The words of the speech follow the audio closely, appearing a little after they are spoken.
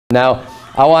Now,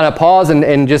 I want to pause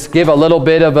and just give a little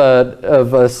bit of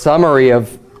a summary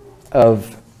of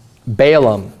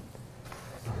Balaam.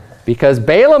 Because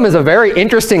Balaam is a very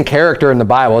interesting character in the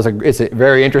Bible. It's a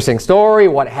very interesting story,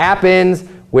 what happens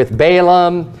with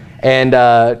Balaam.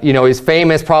 And, you know, he's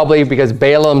famous probably because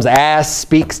Balaam's ass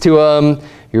speaks to him.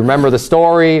 You remember the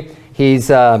story. He's,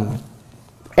 and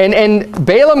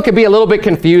Balaam could be a little bit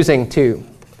confusing too.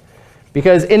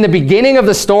 Because in the beginning of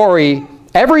the story,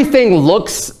 everything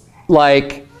looks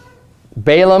like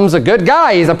Balaam's a good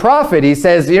guy. He's a prophet. He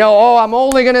says, you know, oh, I'm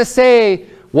only going to say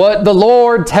what the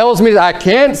Lord tells me. I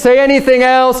can't say anything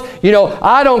else. You know,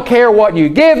 I don't care what you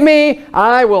give me.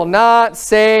 I will not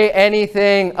say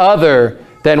anything other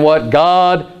than what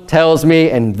God tells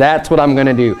me, and that's what I'm going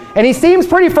to do. And he seems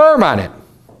pretty firm on it.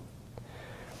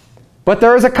 But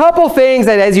there's a couple things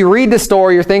that as you read the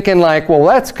story, you're thinking like, well,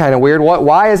 that's kind of weird.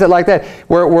 Why is it like that?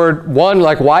 One,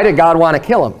 like, why did God want to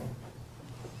kill him?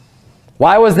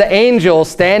 Why was the angel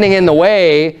standing in the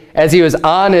way as he was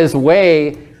on his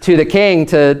way to the king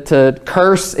to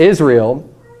curse Israel?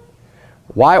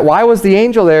 Why was the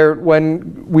angel there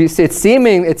when it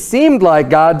seemed like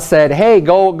God said, hey,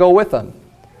 go with them?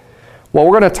 Well,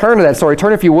 we're going to turn to that story.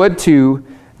 Turn, if you would, to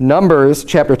Numbers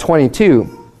chapter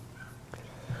 22.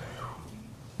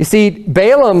 You see,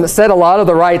 Balaam said a lot of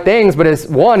the right things, but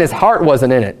his heart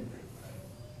wasn't in it.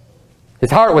 His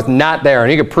heart was not there,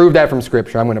 and you could prove that from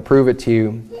Scripture. I'm going to prove it to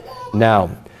you now.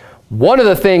 One of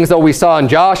the things that we saw in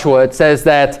Joshua, it says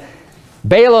that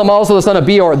Balaam, also the son of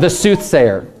Beor, the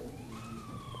soothsayer.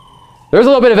 There's a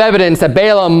little bit of evidence that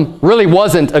Balaam really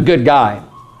wasn't a good guy.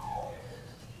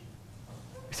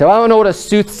 So I don't know what a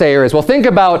soothsayer is. Well, think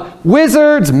about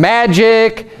wizards,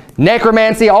 magic,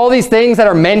 necromancy, all these things that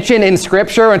are mentioned in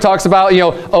Scripture and talks about, you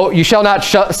know, oh, you shall not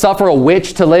suffer a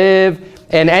witch to live.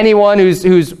 And anyone who's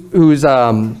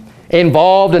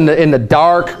involved in the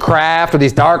dark craft or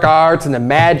these dark arts and the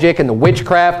magic and the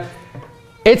witchcraft,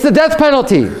 it's the death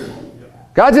penalty.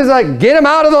 God's just like, get him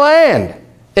out of the land.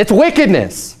 It's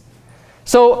wickedness.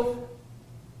 So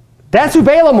that's who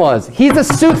Balaam was. He's a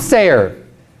soothsayer.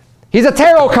 He's a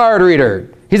tarot card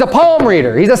reader. He's a palm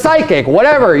reader. He's a psychic,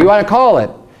 whatever you want to call it.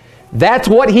 That's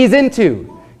what he's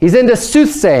into. He's into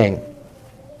soothsaying.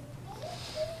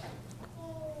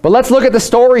 But let's look at the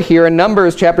story here in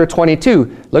Numbers chapter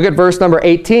 22. Look at verse number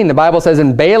 18. The Bible says,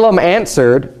 and Balaam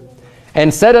answered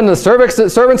and said unto the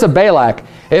servants of Balak,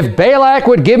 if Balak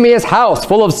would give me his house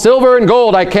full of silver and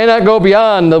gold, I cannot go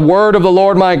beyond the word of the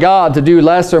Lord my God to do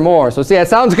less or more. So see, that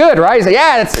sounds good, right? You say,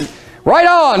 yeah, it's right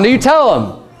on. You tell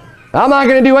him. I'm not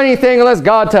going to do anything unless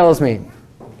God tells me.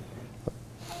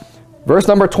 Verse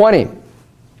number 20.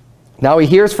 Now he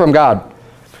hears from God.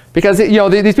 Because, you know,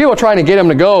 these people are trying to get him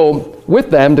to go with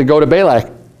them to go to Balak.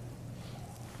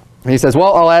 And he says,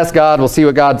 well, I'll ask God. We'll see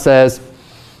what God says.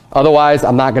 Otherwise,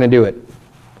 I'm not going to do it.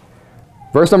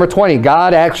 Verse number 20.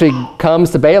 God actually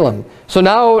comes to Balaam. So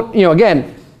now, you know,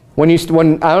 again, when I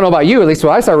don't know about you, at least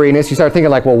when I start reading this, you start thinking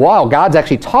like, well, wow, God's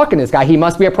actually talking to this guy. He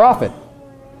must be a prophet.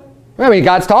 I mean,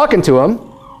 God's talking to him,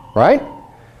 right?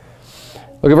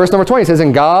 Look at verse number 20. It says,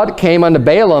 and God came unto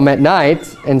Balaam at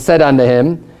night and said unto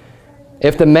him,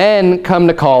 if the men come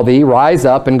to call thee, rise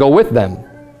up and go with them.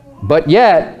 But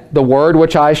yet the word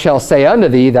which I shall say unto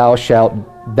thee, that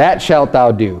shalt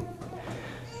thou do.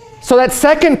 So that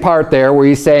second part there where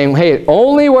he's saying, hey,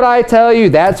 only what I tell you,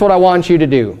 that's what I want you to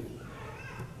do.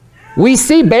 We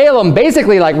see Balaam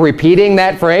basically like repeating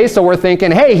that phrase, so we're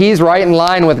thinking, hey, he's right in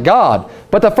line with God.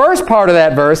 But the first part of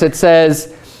that verse, it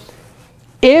says,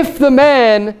 if the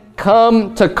men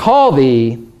come to call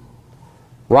thee,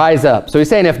 rise up. So he's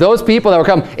saying if those people that will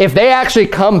come, if they actually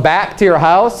come back to your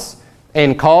house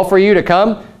and call for you to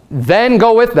come, then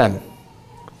go with them.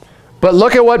 But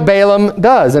look at what Balaam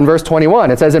does in verse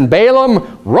 21. It says, and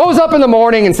Balaam rose up in the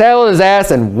morning and saddled his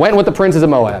ass and went with the princes of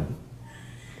Moab.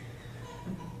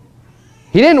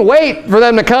 He didn't wait for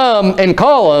them to come and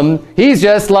call him. He's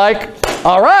just like,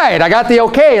 all right, I got the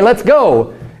okay, let's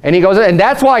go. And he goes, and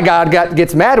that's why God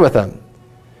gets mad with him.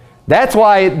 That's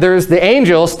why there's the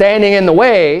angel standing in the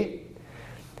way.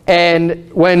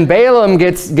 And when Balaam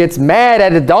gets mad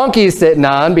at the donkey he's sitting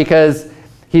on because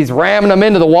he's ramming him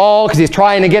into the wall because he's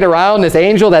trying to get around this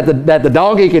angel that the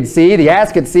donkey could see, the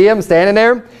ass could see him standing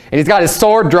there, and he's got his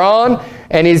sword drawn,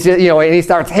 and he's just, you know, and he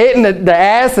starts hitting the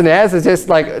ass, and the ass is just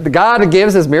like, the God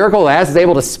gives this miracle. The ass is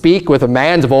able to speak with a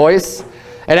man's voice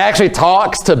and actually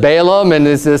talks to Balaam, and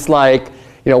is just like,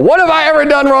 you know, what have I ever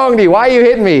done wrong to you? Why are you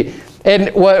hitting me? And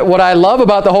what I love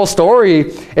about the whole story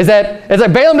is that it's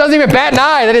like Balaam doesn't even bat an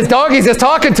eye that his donkey's just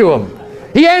talking to him.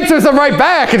 He answers him right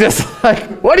back and just like,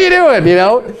 what are you doing, you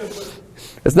know?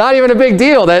 It's not even a big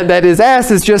deal that his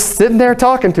ass is just sitting there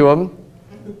talking to him.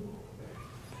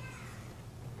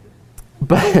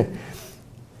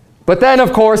 But then,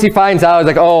 of course, he finds out, he's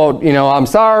like, oh, you know, I'm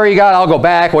sorry, God, I'll go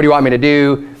back. What do you want me to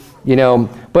do? You know,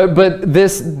 but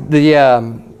his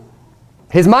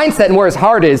mindset and where his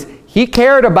heart is, he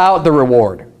cared about the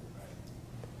reward.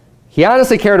 He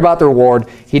honestly cared about the reward.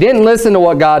 He didn't listen to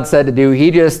what God said to do. He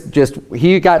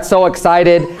he got so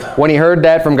excited when he heard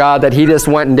that from God that he just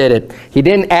went and did it. He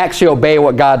didn't actually obey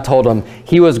what God told him.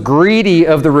 He was greedy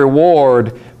of the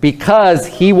reward because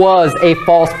he was a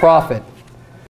false prophet.